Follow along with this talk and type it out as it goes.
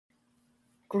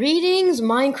Greetings,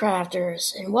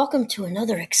 Minecrafters, and welcome to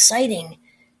another exciting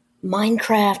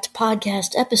Minecraft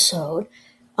podcast episode.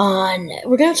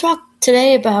 We're going to talk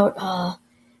today about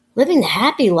living the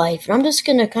happy life, and I'm just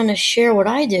going to kind of share what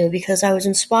I do because I was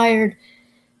inspired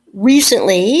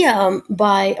recently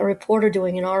by a reporter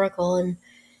doing an article, and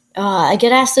I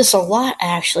get asked this a lot,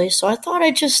 actually, so I thought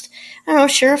I'd just,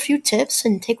 share a few tips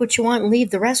and take what you want and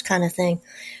leave the rest kind of thing.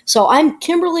 So I'm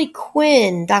Kimberly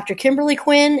Quinn, Dr. Kimberly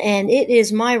Quinn, and it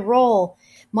is my role,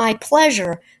 my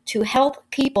pleasure, to help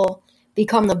people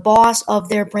become the boss of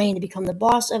their brain,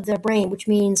 which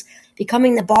means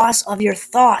becoming the boss of your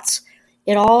thoughts.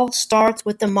 It all starts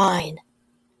with the mind.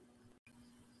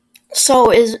 So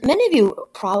as many of you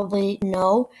probably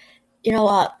know,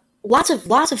 lots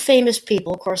of famous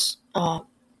people, of course,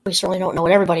 we certainly don't know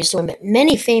what everybody's doing, but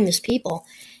many famous people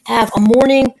have a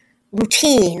morning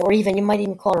routine, or even, you might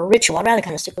even call it a ritual. I'd rather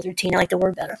kind of stick with routine. I like the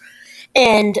word better.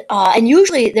 And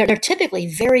usually they're typically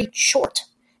very short.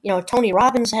 Tony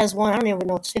Robbins has one. I don't even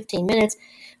know if it's 15 minutes.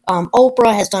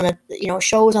 Oprah has done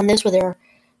shows on this where they're,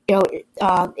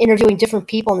 interviewing different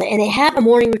people, and they have a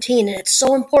morning routine, and it's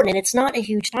so important. And it's not a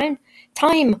huge time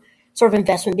sort of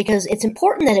investment because it's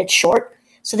important that it's short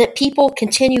so that people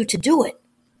continue to do it.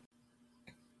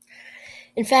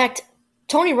 In fact,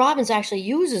 Tony Robbins actually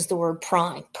uses the word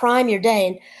prime your day.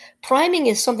 And priming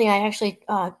is something I actually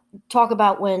talk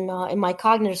about when in my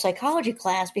cognitive psychology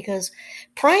class, because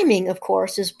priming, of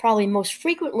course, is probably a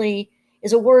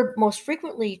word most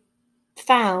frequently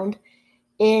found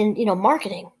in,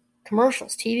 marketing,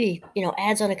 commercials, TV,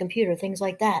 ads on a computer, things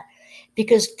like that.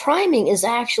 Because priming is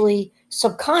actually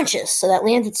subconscious, so that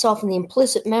lands itself in the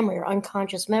implicit memory or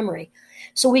unconscious memory.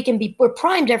 So we're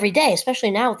primed every day,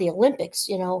 especially now with the Olympics.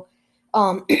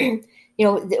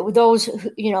 Those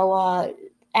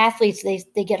athletes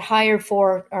they get hired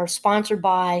for or sponsored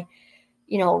by,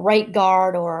 Right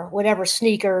Guard or whatever,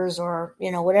 sneakers or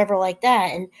whatever like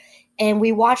that, and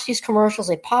we watch these commercials.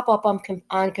 They pop up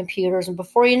on computers, and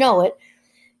before you know it,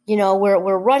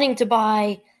 we're running to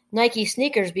buy Nike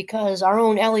sneakers because our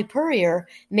own Ellie Purrier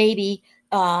maybe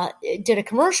did a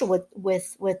commercial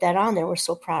with that on there. We're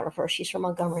so proud of her. She's from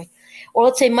Montgomery. Or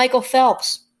let's say Michael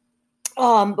Phelps.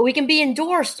 But we can be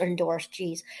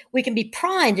we can be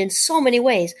primed in so many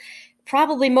ways.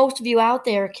 Probably most of you out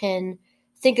there can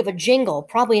think of a jingle,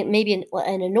 probably maybe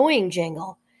an annoying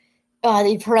jingle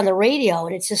that you've heard on the radio,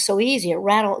 and it's just so easy.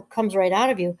 It comes right out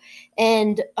of you.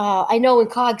 And I know in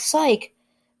Cog Psych,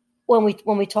 when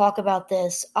we talk about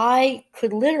this, I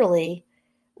could literally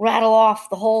rattle off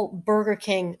the whole Burger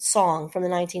King song from the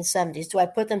 1970s. Do I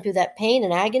put them through that pain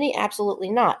and agony? Absolutely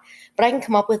not. But I can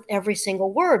come up with every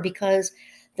single word because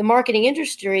the marketing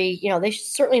industry, they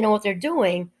certainly know what they're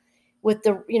doing with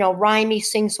the, rhymey,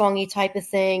 sing-songy type of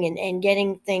thing and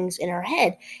getting things in our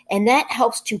head. And that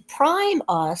helps to prime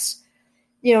us,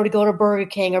 to go to Burger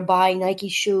King or buy Nike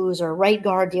shoes or Right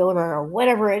Guard deodorant or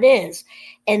whatever it is.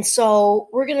 And so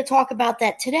we're going to talk about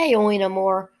that today, only in a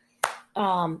more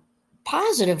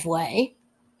positive way,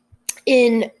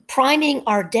 in priming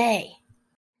our day.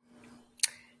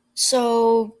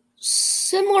 So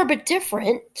similar but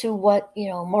different to what,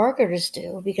 marketers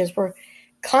do, because we're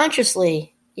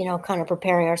consciously, kind of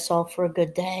preparing ourselves for a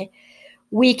good day.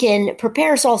 We can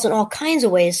prepare ourselves in all kinds of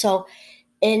ways. So,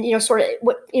 and, sort of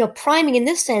what, priming in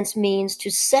this sense means to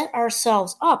set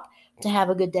ourselves up to have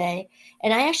a good day.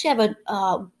 And I actually have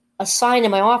a sign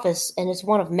in my office, and it's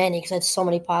one of many because I have so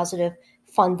many positive,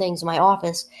 fun things in my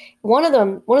office. One of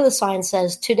the signs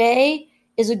says, "Today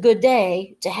is a good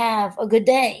day to have a good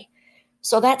day."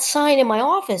 So that sign in my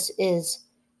office is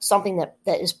something that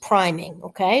is priming.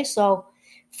 Okay. So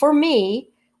for me,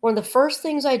 one of the first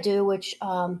things I do, which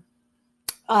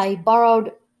I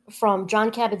borrowed from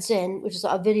Jon Kabat-Zinn, which is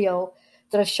a video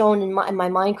that I've shown in my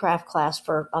Minecraft class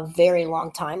for a very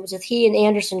long time. It was with he and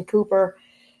Anderson Cooper,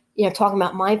 talking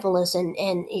about mindfulness, and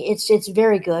it's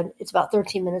very good. It's about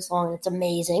 13 minutes long, and it's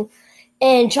amazing.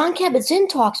 And Jon Kabat-Zinn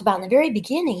talks about in the very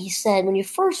beginning, he said, when you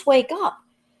first wake up,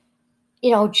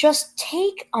 just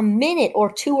take a minute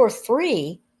or two or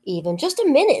three, even just a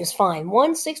minute is fine,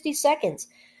 160 seconds,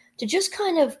 to just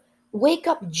kind of wake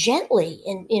up gently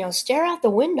and, stare out the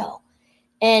window.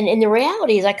 And in the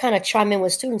reality is I kind of chime in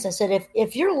with students. I said,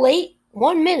 if you're late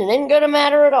 1 minute, it isn't going to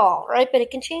matter at all, right? But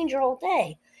it can change your whole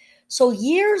day. So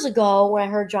years ago, when I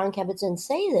heard Jon Kabat-Zinn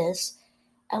say this,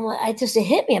 it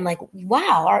hit me. I'm like,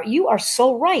 wow, you are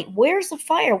so right. Where's the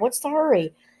fire? What's the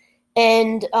hurry?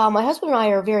 And my husband and I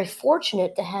are very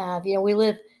fortunate to have, we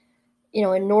live,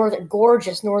 in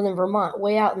gorgeous northern Vermont,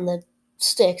 way out in the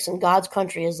sticks in God's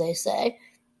country, as they say.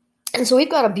 And so we've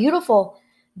got a beautiful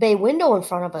bay window in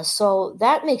front of us. So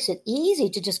that makes it easy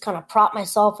to just kind of prop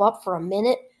myself up for a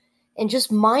minute and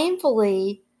just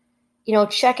mindfully,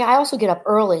 check. I also get up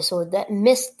early, so that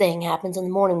mist thing happens in the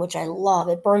morning, which I love.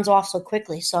 It burns off so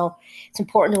quickly, so it's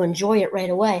important to enjoy it right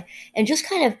away. And just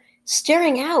kind of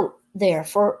staring out there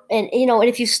and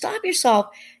if you stop yourself,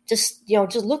 just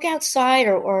look outside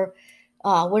or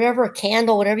whatever, a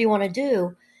candle, whatever you want to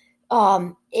do.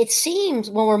 It seems,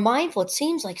 when we're mindful, it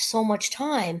seems like so much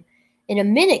time. In a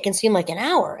minute can seem like an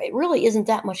hour. It really isn't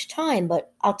that much time,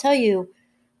 but I'll tell you,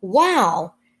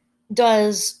 wow,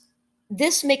 does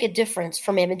this make a difference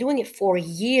for me. I've been doing it for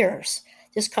years.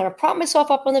 Just kind of prop myself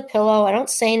up on the pillow. I don't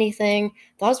say anything.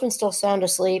 The husband's still sound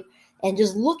asleep. And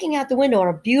just looking out the window on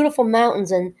our beautiful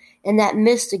mountains and that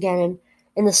mist again. And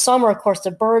in the summer, of course,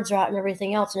 the birds are out and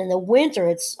everything else. And in the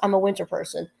winter, I'm a winter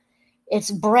person. It's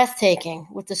breathtaking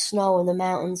with the snow and the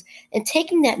mountains. And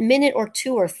taking that minute or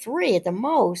two or three at the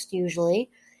most, usually,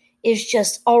 is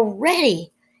just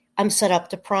already I'm set up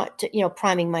to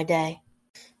priming my day.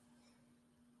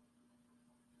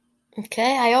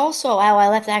 Okay. I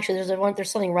left, actually,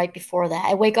 there's something right before that.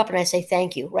 I wake up and I say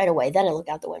thank you right away. Then I look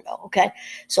out the window. Okay.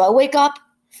 So I wake up,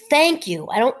 thank you.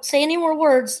 I don't say any more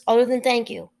words other than thank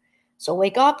you. So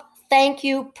wake up, thank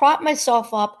you, prop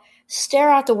myself up, stare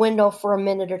out the window for a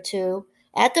minute or two.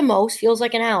 At the most, feels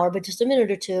like an hour, but just a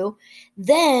minute or two.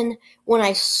 Then when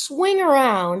I swing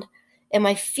around and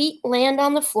my feet land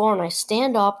on the floor and I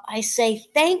stand up, I say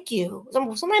thank you.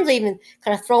 Sometimes I even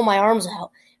kind of throw my arms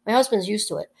out. My husband's used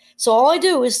to it. So all I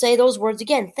do is say those words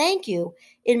again, thank you.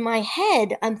 In my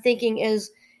head, I'm thinking as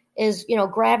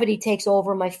gravity takes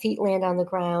over, my feet land on the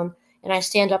ground and I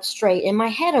stand up straight. In my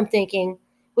head, I'm thinking,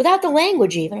 without the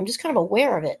language even, I'm just kind of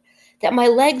aware of it, that my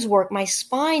legs work, my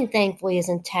spine, thankfully, is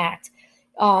intact.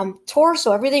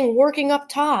 Torso, everything working up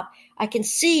top. I can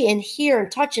see and hear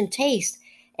and touch and taste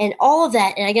and all of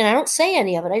that. And again, I don't say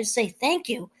any of it. I just say thank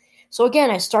you. So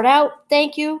again, I start out,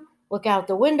 thank you. Look out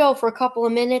the window for a couple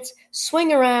of minutes,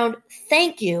 swing around,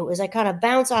 thank you, as I kind of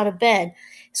bounce out of bed.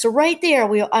 So right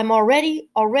there, I'm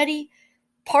already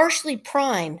partially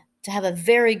primed to have a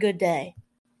very good day.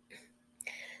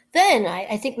 Then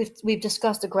I think we've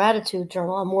discussed the gratitude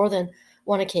journal on more than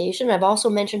one occasion. I've also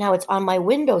mentioned how it's on my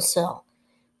windowsill.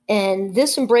 And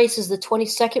this embraces the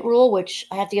 20-second rule, which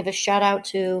I have to give a shout out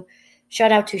to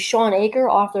Sean Aker,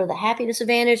 author of The Happiness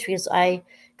Advantage, because I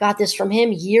got this from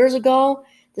him years ago.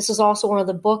 This is also one of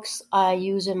the books I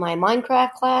use in my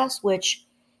Minecraft class, which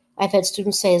I've had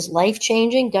students say is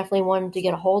life-changing, definitely one to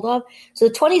get a hold of. So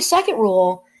the 20-second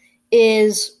rule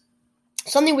is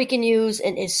something we can use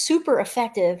and is super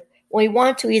effective when we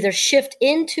want to either shift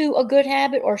into a good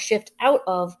habit or shift out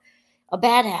of a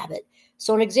bad habit.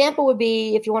 So an example would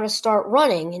be if you want to start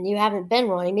running and you haven't been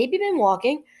running, maybe you've been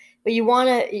walking, but you want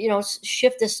to,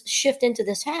 shift into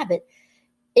this habit.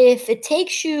 If it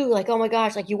takes you like, oh my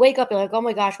gosh, like you wake up, you're like, oh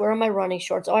my gosh, where are my running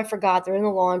shorts? Oh, I forgot, they're in the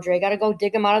laundry. I got to go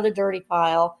dig them out of the dirty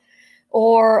pile.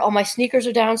 Or, oh, my sneakers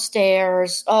are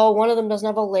downstairs. Oh, one of them doesn't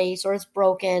have a lace or it's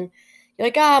broken. You're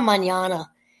like, mañana.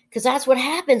 Because that's what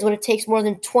happens when it takes more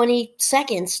than 20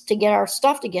 seconds to get our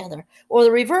stuff together. Or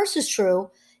the reverse is true.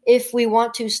 If we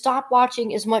want to stop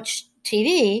watching as much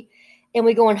TV and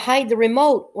we go and hide the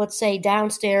remote, let's say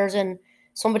downstairs in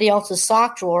somebody else's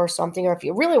sock drawer or something, or if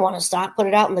you really want to stop, put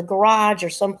it out in the garage or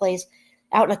someplace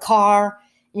out in a car,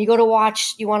 and you want to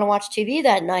watch TV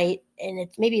that night, and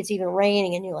maybe it's even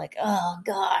raining, and you're like, oh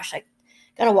gosh, I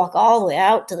got to walk all the way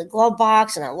out to the glove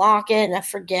box and I lock it and I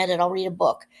forget it. I'll read a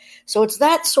book. So it's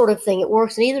that sort of thing. It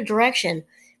works in either direction.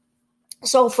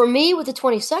 So for me with the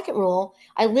 20-second rule,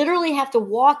 I literally have to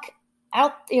walk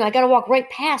out, I got to walk right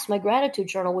past my gratitude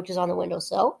journal, which is on the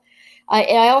windowsill.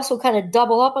 I also kind of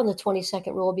double up on the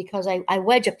 20-second rule because I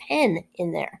wedge a pen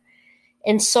in there.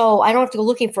 And so I don't have to go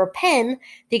looking for a pen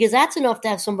because that's enough to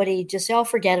have somebody just say, oh,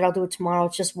 forget it, I'll do it tomorrow.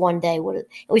 It's just one day. And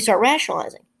we start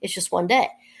rationalizing. It's just one day.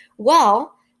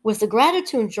 Well, with the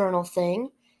gratitude journal thing,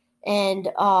 and,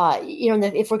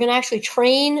 if we're going to actually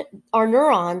train our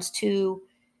neurons to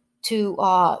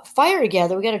fire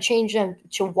together, we got to change them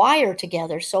to wire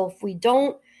together. So if we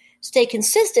don't stay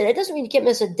consistent, it doesn't mean you can't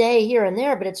miss a day here and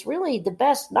there, but it's really the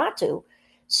best not to.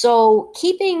 So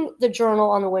keeping the journal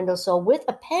on the windowsill with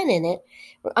a pen in it,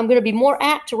 I'm going to be more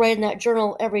apt to write in that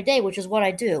journal every day, which is what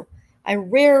I do. I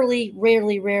rarely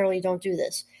don't do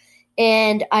this.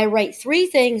 And I write 3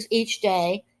 things each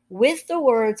day with the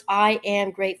words I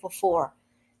am grateful for.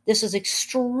 This is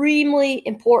extremely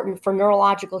important for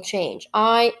neurological change.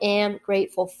 I am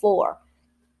grateful for.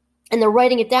 And the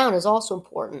writing it down is also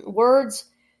important. Words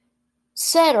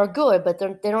said are good, but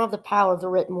they don't have the power of the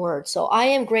written word. So I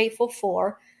am grateful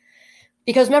for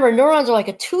Because remember, neurons are like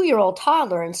a 2-year-old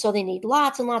toddler, and so they need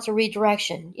lots and lots of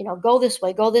redirection. Go this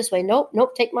way, go this way. Nope,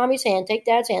 nope, take mommy's hand, take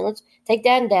dad's hand. Let's take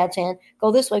dad and dad's hand.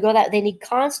 Go this way, go that. They need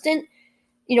constant,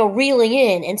 reeling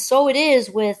in. And so it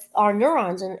is with our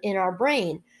neurons in our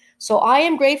brain. So I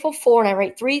am grateful for, and I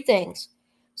write 3 things.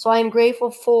 So I am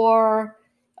grateful for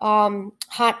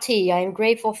hot tea. I am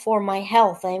grateful for my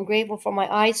health. I am grateful for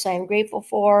my eyesight. I am grateful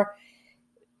for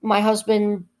my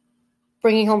husband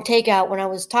bringing home takeout when I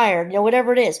was tired,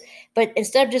 whatever it is. But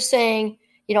instead of just saying,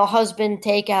 husband,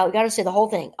 takeout, you got to say the whole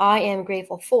thing. I am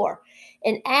grateful for.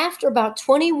 And after about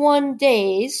 21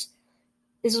 days,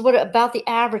 this is what about the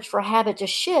average for a habit to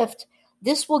shift,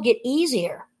 this will get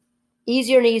easier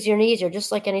and easier and easier,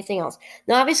 just like anything else.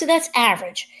 Now, obviously, that's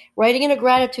average. Writing in a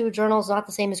gratitude journal is not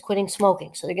the same as quitting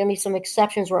smoking. So there are going to be some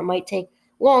exceptions where it might take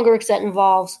longer because that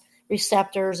involves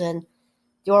receptors and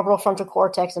the orbital frontal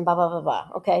cortex and blah, blah, blah, blah.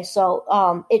 Okay,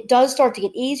 so it does start to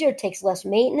get easier. It takes less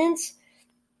maintenance.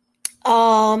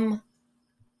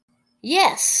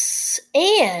 Yes,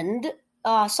 and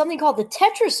something called the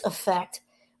Tetris effect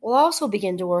will also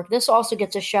begin to work. This also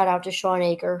gets a shout out to Sean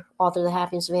Aker, author of The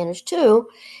Happiness Advantage 2,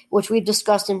 which we've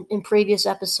discussed in previous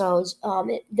episodes.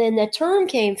 Then the term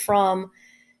came from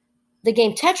the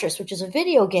game Tetris, which is a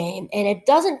video game, and it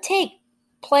doesn't take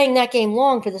playing that game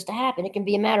long for this to happen. It can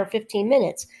be a matter of 15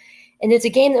 minutes. And it's a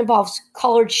game that involves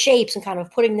colored shapes and kind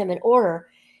of putting them in order.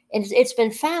 And it's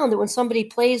been found that when somebody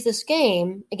plays this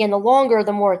game, again, the longer,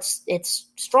 the more it's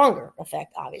stronger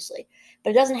effect, obviously.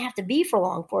 But it doesn't have to be for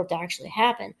long for it to actually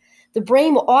happen. The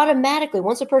brain will automatically,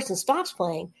 once a person stops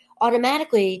playing,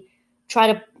 automatically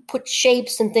try to put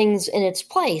shapes and things in its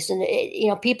place. And,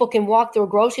 people can walk through a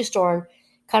grocery store and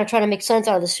kind of try to make sense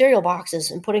out of the cereal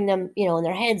boxes and putting them, in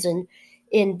their heads and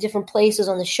in different places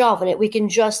on the shelf. And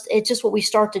it's just what we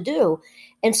start to do.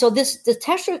 And so the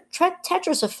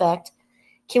Tetris effect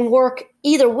can work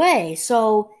either way.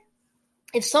 So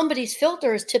if somebody's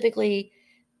filter is typically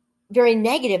very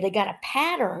negative, they got a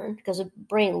pattern, because the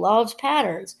brain loves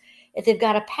patterns. If they've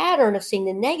got a pattern of seeing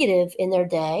the negative in their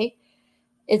day,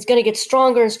 it's going to get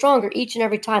stronger and stronger each and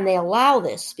every time they allow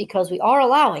this, because we are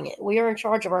allowing it. We are in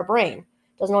charge of our brain.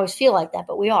 Doesn't always feel like that,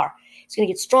 but we are. It's going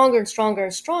to get stronger and stronger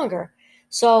and stronger.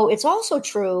 So it's also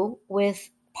true with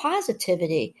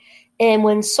positivity. And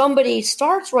when somebody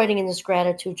starts writing in this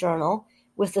gratitude journal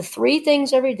with the 3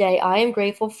 things every day I am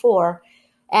grateful for,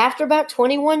 after about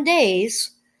 21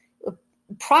 days,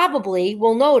 probably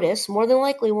will notice, more than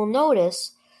likely will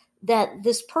notice, that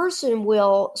this person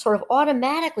will sort of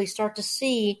automatically start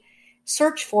to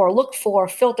search for, look for,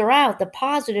 filter out the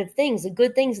positive things, the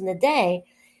good things in the day,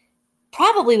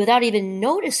 probably without even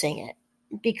noticing it,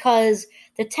 because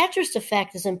the Tetris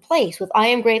effect is in place with I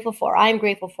am grateful for, I am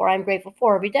grateful for, I am grateful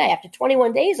for every day. After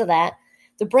 21 days of that,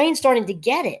 the brain's starting to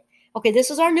get it. Okay,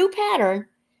 this is our new pattern.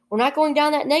 We're not going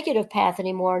down that negative path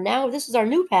anymore. Now this is our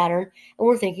new pattern, and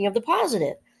we're thinking of the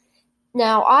positive.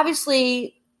 Now,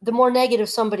 obviously, the more negative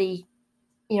somebody,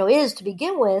 is to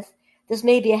begin with, this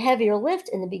may be a heavier lift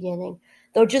in the beginning.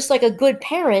 Though just like a good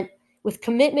parent with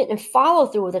commitment and follow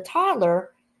through with a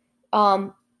toddler,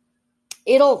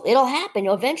 it'll happen.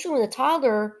 Eventually, when the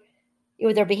toddler,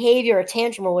 with their behavior or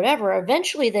tantrum or whatever,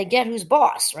 eventually they get who's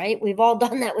boss, right? We've all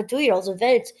done that with 2-year-olds.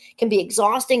 It can be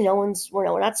exhausting.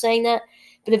 We're not saying that.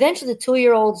 But eventually the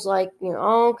 2-year-old's like,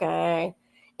 okay.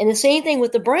 And the same thing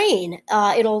with the brain.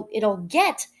 It'll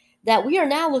get that we are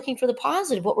now looking for the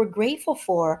positive, what we're grateful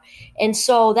for. And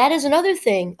so that is another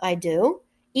thing I do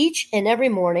each and every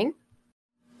morning.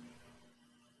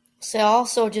 So I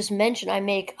also just mentioned I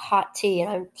make hot tea,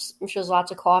 and I'm sure there's lots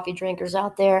of coffee drinkers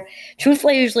out there.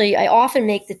 Truthfully, I often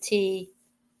make the tea.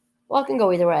 Well, it can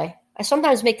go either way. I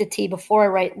sometimes make the tea before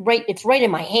I write. It's right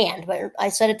in my hand, but I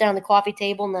set it down on the coffee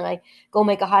table, and then I go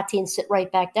make a hot tea and sit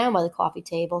right back down by the coffee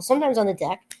table. Sometimes on the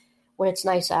deck when it's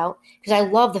nice out, because I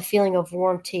love the feeling of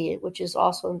warm tea, which is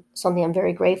also something I'm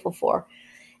very grateful for.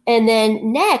 And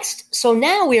then next, so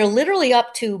now we are literally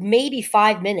up to maybe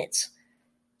 5 minutes.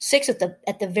 6 at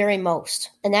the very most,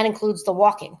 and that includes the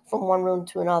walking from one room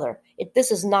to another.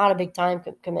 This is not a big time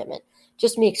commitment.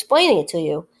 Just me explaining it to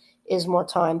you is more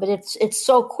time, but it's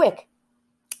so quick.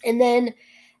 And then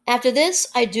after this,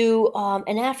 I do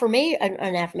an affirmation.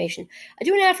 I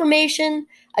do an affirmation.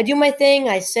 I do my thing.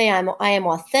 I say I am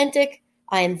authentic.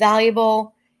 I am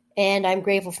valuable, and I'm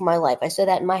grateful for my life. I say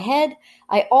that in my head.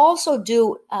 I also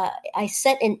do. I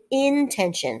set an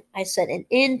intention.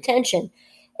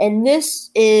 And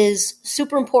this is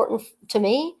super important to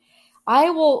me. I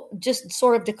will just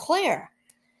sort of declare,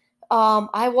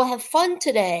 I will have fun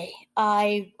today.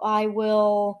 I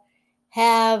will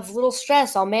have little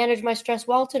stress. I'll manage my stress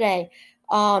well today.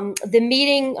 The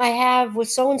meeting I have with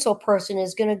so-and-so person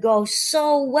is going to go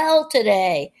so well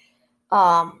today.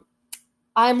 I'm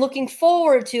looking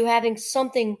forward to having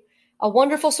a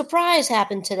wonderful surprise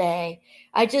happen today.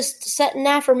 I just set an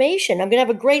affirmation. I'm going to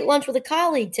have a great lunch with a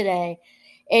colleague today.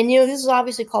 And, this is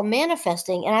obviously called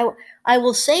manifesting. And I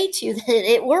will say to you that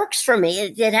it works for me.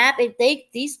 It happened.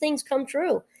 These things come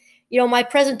true. My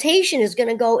presentation is going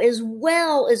to go as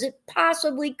well as it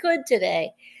possibly could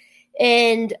today.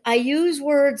 And I use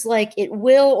words like it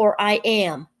will or I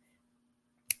am.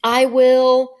 I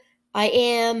will, I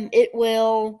am, it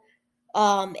will.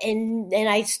 And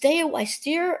I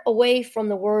steer away from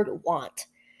the word want,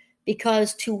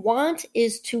 because to want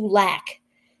is to lack.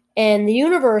 And the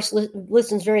universe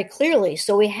listens very clearly.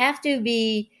 So we have to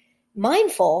be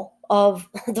mindful of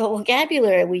the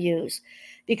vocabulary we use.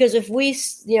 Because if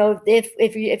you're going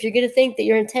to think that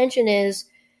your intention is,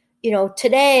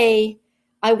 today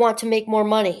I want to make more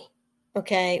money.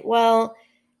 Okay. Well,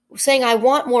 saying I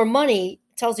want more money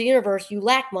tells the universe you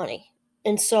lack money.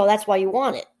 And so that's why you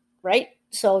want it, right?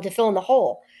 So to fill in the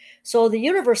hole. So the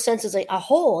universe senses a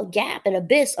hole, a gap, an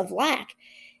abyss of lack.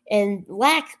 And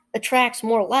lack attracts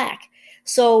more lack.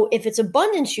 So if it's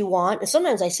abundance you want, and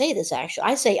sometimes I say this actually,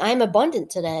 I say I'm abundant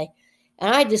today.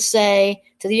 And I just say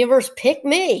to the universe, pick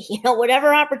me,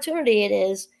 whatever opportunity it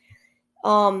is.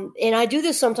 And I do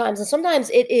this sometimes. And sometimes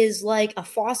it is like a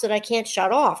faucet I can't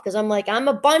shut off, because I'm like, I'm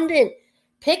abundant.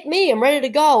 Pick me. I'm ready to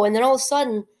go. And then all of a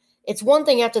sudden, it's one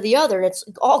thing after the other, and it's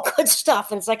all good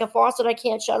stuff. And it's like a faucet I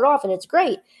can't shut off, and it's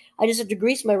great. I just have to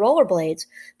grease my rollerblades.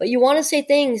 But you want to say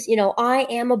things, I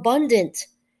am abundant.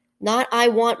 Not I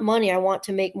want money. I want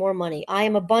to make more money. I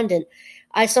am abundant.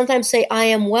 I sometimes say I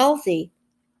am wealthy,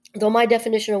 though my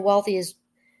definition of wealthy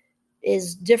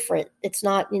is different. It's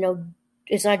not,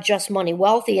 it's not just money.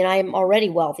 Wealthy, and I am already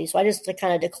wealthy. So I just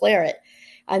kind of declare it.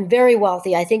 I'm very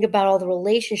wealthy. I think about all the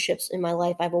relationships in my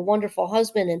life. I have a wonderful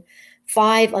husband and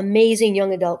 5 amazing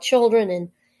young adult children,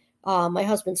 and my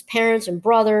husband's parents and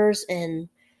brothers, and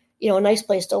a nice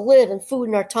place to live, and food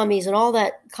in our tummies, and all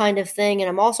that kind of thing. And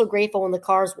I'm also grateful when the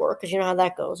cars work, because you know how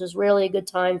that goes. There's rarely a good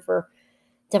time to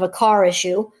have a car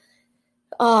issue.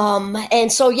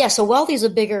 And so, so wealthy is a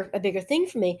bigger thing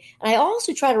for me. And I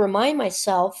also try to remind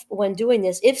myself when doing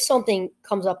this, if something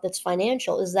comes up that's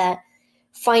financial, is that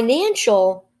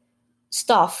financial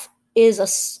stuff is a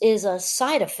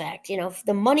side effect.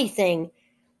 The money thing,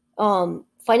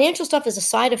 financial stuff is a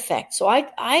side effect. So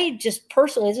I just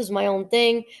personally, this is my own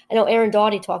thing. I know Aaron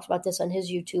Doughty talks about this on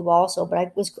his YouTube also, but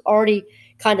I was already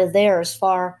kind of there as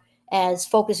far as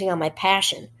focusing on my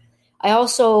passion. I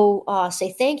also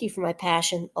say thank you for my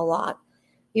passion a lot.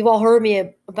 You've all heard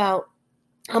me about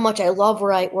how much I love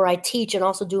where I teach, and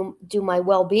also do my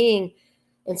well-being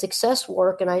and success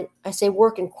work. And I say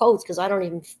work in quotes, because I don't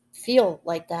even feel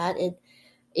like that.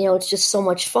 It's just so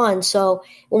much fun. So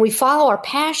when we follow our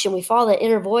passion, we follow that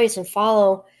inner voice, and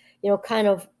follow, kind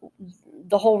of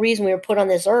the whole reason we were put on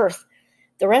this earth,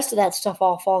 the rest of that stuff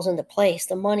all falls into place.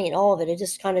 The money and all of it, it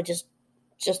just kind of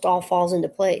just all falls into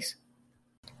place.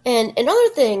 And another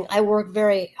thing I work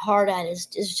very hard at is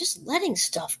just letting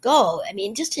stuff go. I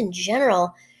mean, just in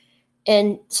general.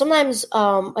 And sometimes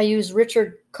I use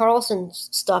Richard Carlson's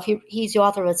stuff. He's the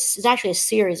author of it's actually a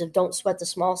series of Don't Sweat the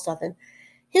Small Stuff. And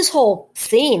his whole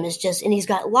theme is and he's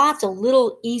got lots of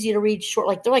little easy to read short,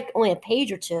 like they're like only a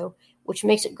page or two, which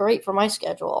makes it great for my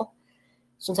schedule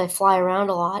since I fly around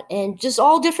a lot, and just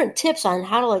all different tips on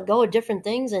how to let go of different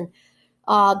things. And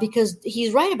because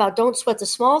he's right about don't sweat the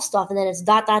small stuff, and then it's ...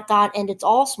 and it's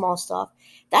all small stuff.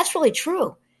 That's really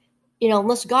true.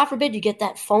 Unless God forbid you get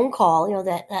that phone call,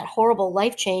 that horrible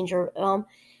life changer.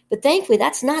 But thankfully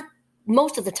that's not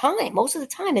most of the time. Most of the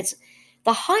time it's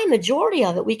the high majority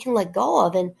of it we can let go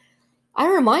of. And I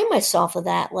remind myself of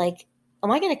that. Like,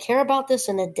 am I going to care about this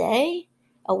in a day,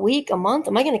 a week, a month?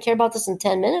 Am I going to care about this in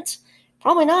 10 minutes?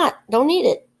 Probably not. Don't need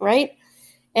it. Right.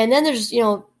 And then there's,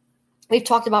 we've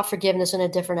talked about forgiveness in a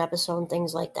different episode and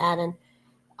things like that. And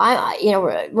I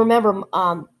remember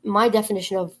my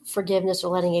definition of forgiveness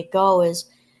or letting it go is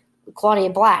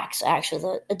Claudia Black's, actually,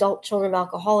 the Adult Children of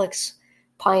Alcoholics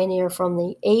pioneer from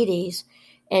the 80s.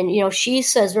 And, she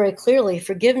says very clearly,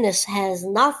 forgiveness has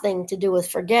nothing to do with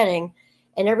forgetting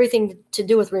and everything to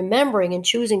do with remembering and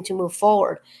choosing to move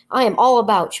forward. I am all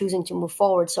about choosing to move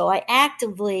forward. So I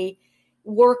actively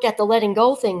work at the letting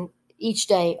go thing each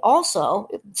day also.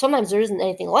 Sometimes there isn't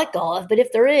anything to let go of, but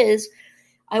if there is,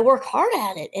 I work hard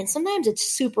at it. And sometimes it's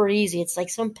super easy. It's like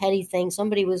some petty thing.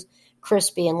 Somebody was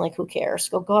crispy and like, who cares?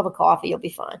 Go have a coffee. You'll be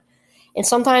fine. And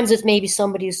sometimes it's maybe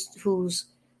somebody who's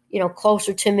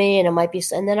closer to me, and it might be,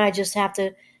 and then I just have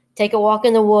to take a walk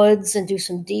in the woods and do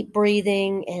some deep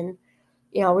breathing and,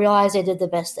 realize they did the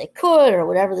best they could or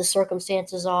whatever the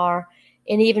circumstances are.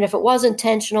 And even if it was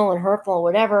intentional and hurtful or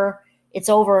whatever, it's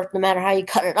over no matter how you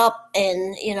cut it up.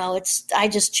 And, I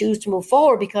just choose to move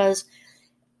forward because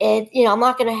I'm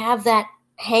not going to have that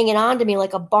hanging on to me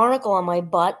like a barnacle on my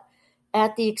butt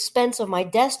at the expense of my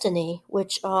destiny,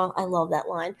 which I love that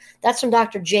line. That's from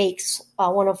Dr. Jakes,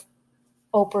 one of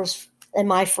Oprah's and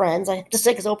my friends. I have to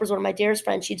say, because Oprah's one of my dearest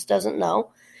friends. She just doesn't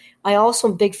know. I also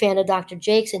am a big fan of Dr.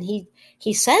 Jakes, and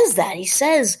he says that. He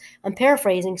says, I'm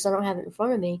paraphrasing because I don't have it in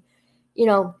front of me,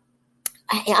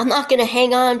 I'm not going to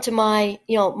hang on to my,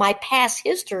 my past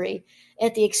history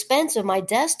at the expense of my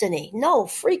destiny. No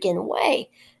freaking way.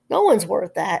 No one's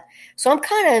worth that. So I'm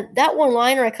that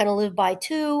one-liner I kind of live by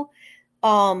too.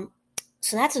 So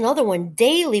that's another one.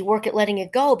 Daily work at letting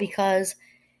it go, because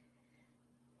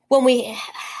when we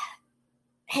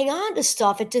hang on to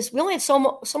stuff, we only have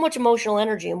so much emotional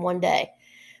energy in one day.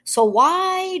 So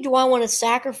why do I want to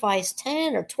sacrifice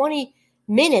 10 or 20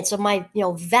 minutes of my,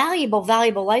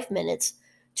 valuable life minutes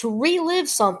to relive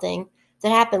something that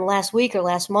happened last week or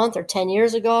last month or 10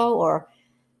 years ago, or,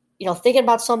 thinking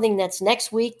about something that's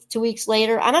next week, 2 weeks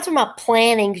later? I'm not talking about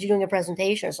planning because you're doing a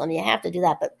presentation or something. You have to do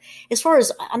that. But as far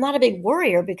as, I'm not a big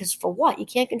worrier, because for what? You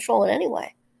can't control it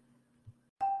anyway.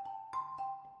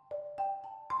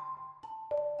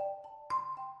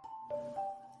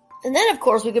 And then, of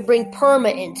course, we could bring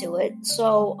PERMA into it.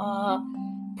 So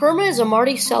PERMA is a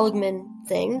Marty Seligman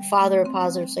thing, father of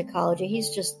positive psychology.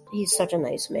 He's such a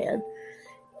nice man.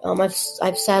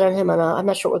 I've sat on him on I'm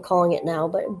not sure what we're calling it now,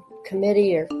 but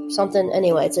committee or something.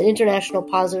 Anyway, it's an international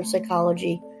positive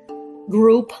psychology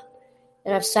group,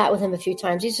 and I've sat with him a few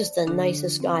times. He's just the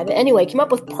nicest guy. But anyway, he came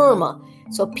up with PERMA.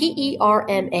 So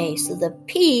PERMA. So the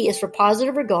P is for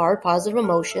positive regard, positive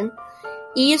emotion.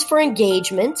 E is for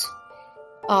engagement.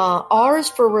 R is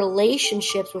for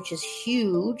relationships, which is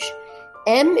huge.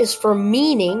 M is for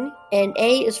meaning, and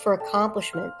A is for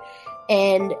accomplishment.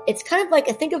 And it's kind of like,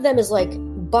 I think of them as like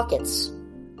buckets.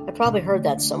 I probably heard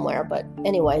that somewhere, but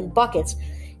anyway, buckets.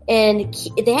 And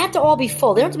they have to all be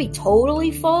full. They don't have to be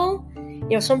totally full.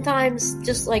 Sometimes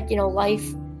just like, life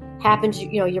happens,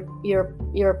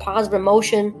 your positive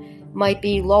emotion might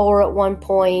be lower at one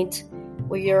point,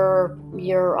 where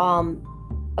your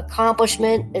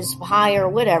accomplishment is higher,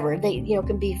 whatever. They,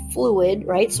 can be fluid,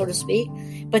 right, so to speak.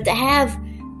 But to have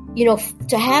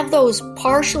those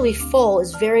partially full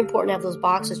is very important to have those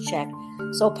boxes checked.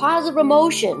 So positive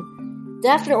emotion,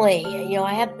 definitely,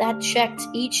 I have that checked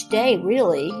each day,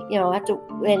 really. I have to,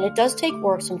 and it does take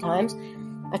work sometimes.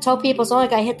 I tell people it's not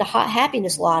like I hit the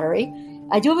happiness lottery.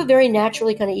 I do have a very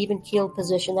naturally kind of even-keeled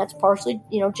position. That's partially,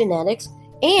 genetics.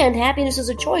 And happiness is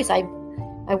a choice. I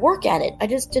work at it. I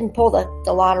just didn't pull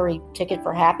the lottery ticket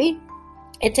for happy.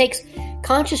 It takes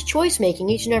conscious choice making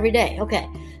each and every day. Okay,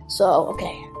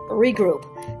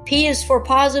 regroup. P is for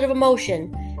positive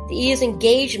emotion. The E is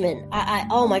engagement.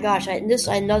 Oh my gosh, this is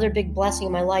another big blessing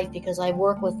in my life, because I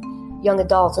work with young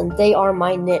adults and they are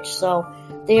my niche. So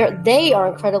they are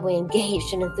incredibly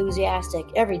engaged and enthusiastic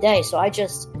every day. So I'm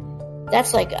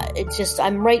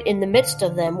right in the midst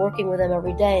of them, working with them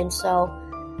every day. And so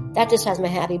that just has my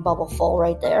happy bubble full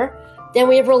right there. Then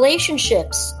we have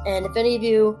relationships. And if any of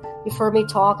you've heard me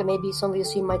talk, and maybe some of you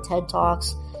have seen my TED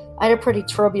Talks, I had a pretty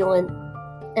turbulent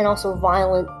and also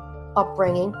violent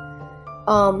upbringing.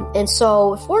 And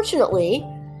so fortunately,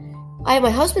 I have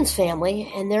my husband's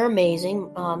family, and they're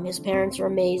amazing. His parents are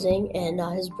amazing, and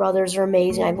his brothers are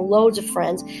amazing. I have loads of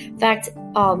friends. In fact,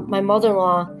 my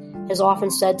mother-in-law has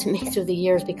often said to me through the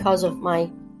years, because of my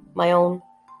own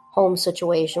home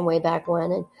situation way back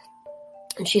when,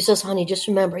 and she says, honey, just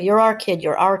remember, you're our kid.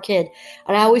 And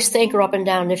I always thank her up and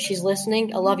down. And if she's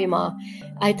listening, I love you, Ma.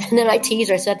 And then I tease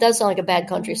her. I said, that does sound like a bad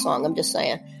country song. I'm just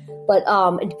saying. But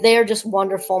they're just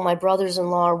wonderful. My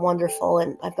brothers-in-law are wonderful.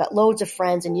 And I've got loads of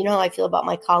friends. And you know how I feel about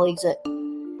my colleagues at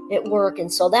work.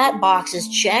 And so that box is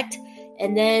checked.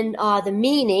 And then the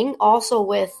meaning, also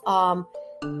with,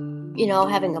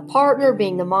 having a partner,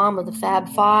 being the mom of the Fab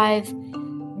Five,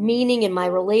 meaning in my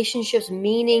relationships,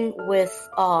 meaning with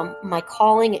my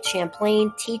calling at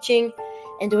Champlain, teaching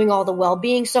and doing all the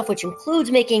well-being stuff, which includes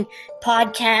making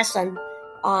podcasts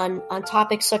on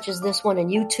topics such as this one and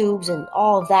YouTubes and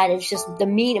all of that. It's just the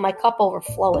meaning, my cup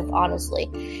overfloweth, honestly.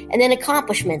 And then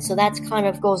accomplishments. So that's kind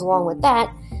of goes along with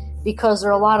that, because there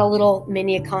are a lot of little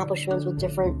mini accomplishments with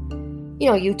different,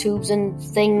 YouTubes and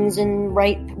things, and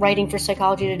writing for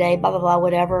Psychology Today, blah, blah, blah,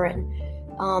 whatever. And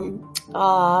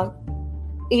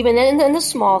even in the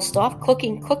small stuff,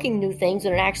 cooking new things,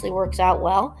 and it actually works out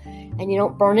well, and you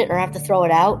don't burn it or have to throw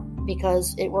it out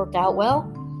because it worked out well.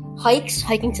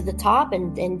 Hiking to the top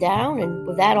and down, and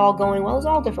with that all going well, there's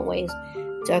all different ways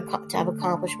to have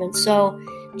accomplishments. So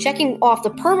checking off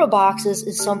the perma boxes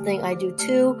is something I do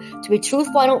too. To be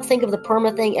truthful, I don't think of the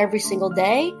perma thing every single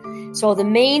day. So the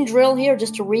main drill here,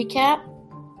 just to recap,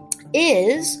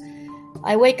 is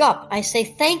I wake up, I say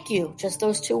thank you, just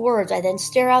those 2 words. I then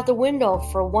stare out the window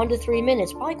for 1 to 3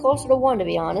 minutes, probably closer to 1 to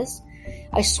be honest.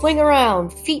 I swing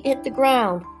around, feet hit the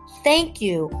ground, thank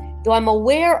you, though I'm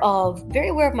very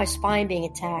aware of my spine being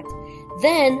attacked.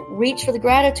 Then reach for the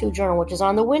gratitude journal, which is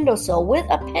on the windowsill with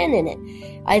a pen in it.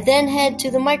 I then head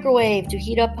to the microwave to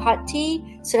heat up hot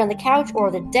tea, sit on the couch or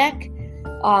the deck.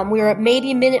 We're at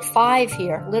maybe minute 5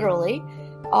 here, literally.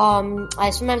 I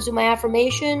sometimes do my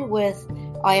affirmation with,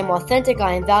 I am authentic,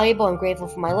 I am valuable, I'm grateful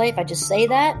for my life. I just say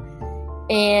that.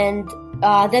 And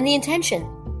then the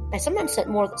intention. I sometimes set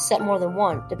more than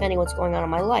one, depending on what's going on in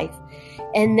my life.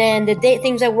 And then the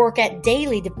things I work at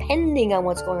daily, depending on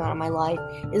what's going on in my life,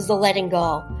 is the letting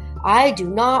go. I do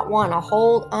not want to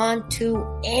hold on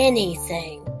to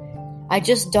anything. I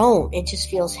just don't. It just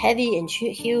feels heavy and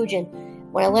huge. And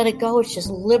when I let it go, it's just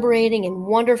liberating and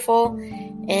wonderful.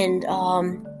 And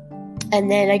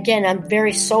then again, I'm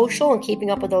very social and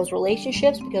keeping up with those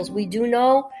relationships, because we do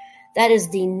know that is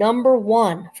the number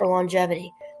one for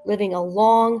longevity, living a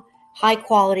long,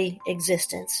 high-quality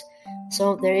existence.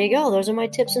 So there you go. Those are my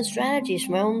tips and strategies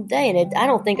for my own day. And I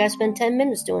don't think I spend 10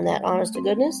 minutes doing that, honest to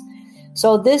goodness.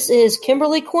 So this is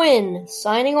Kimberly Quinn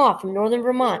signing off from Northern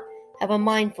Vermont. Have a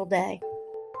mindful day.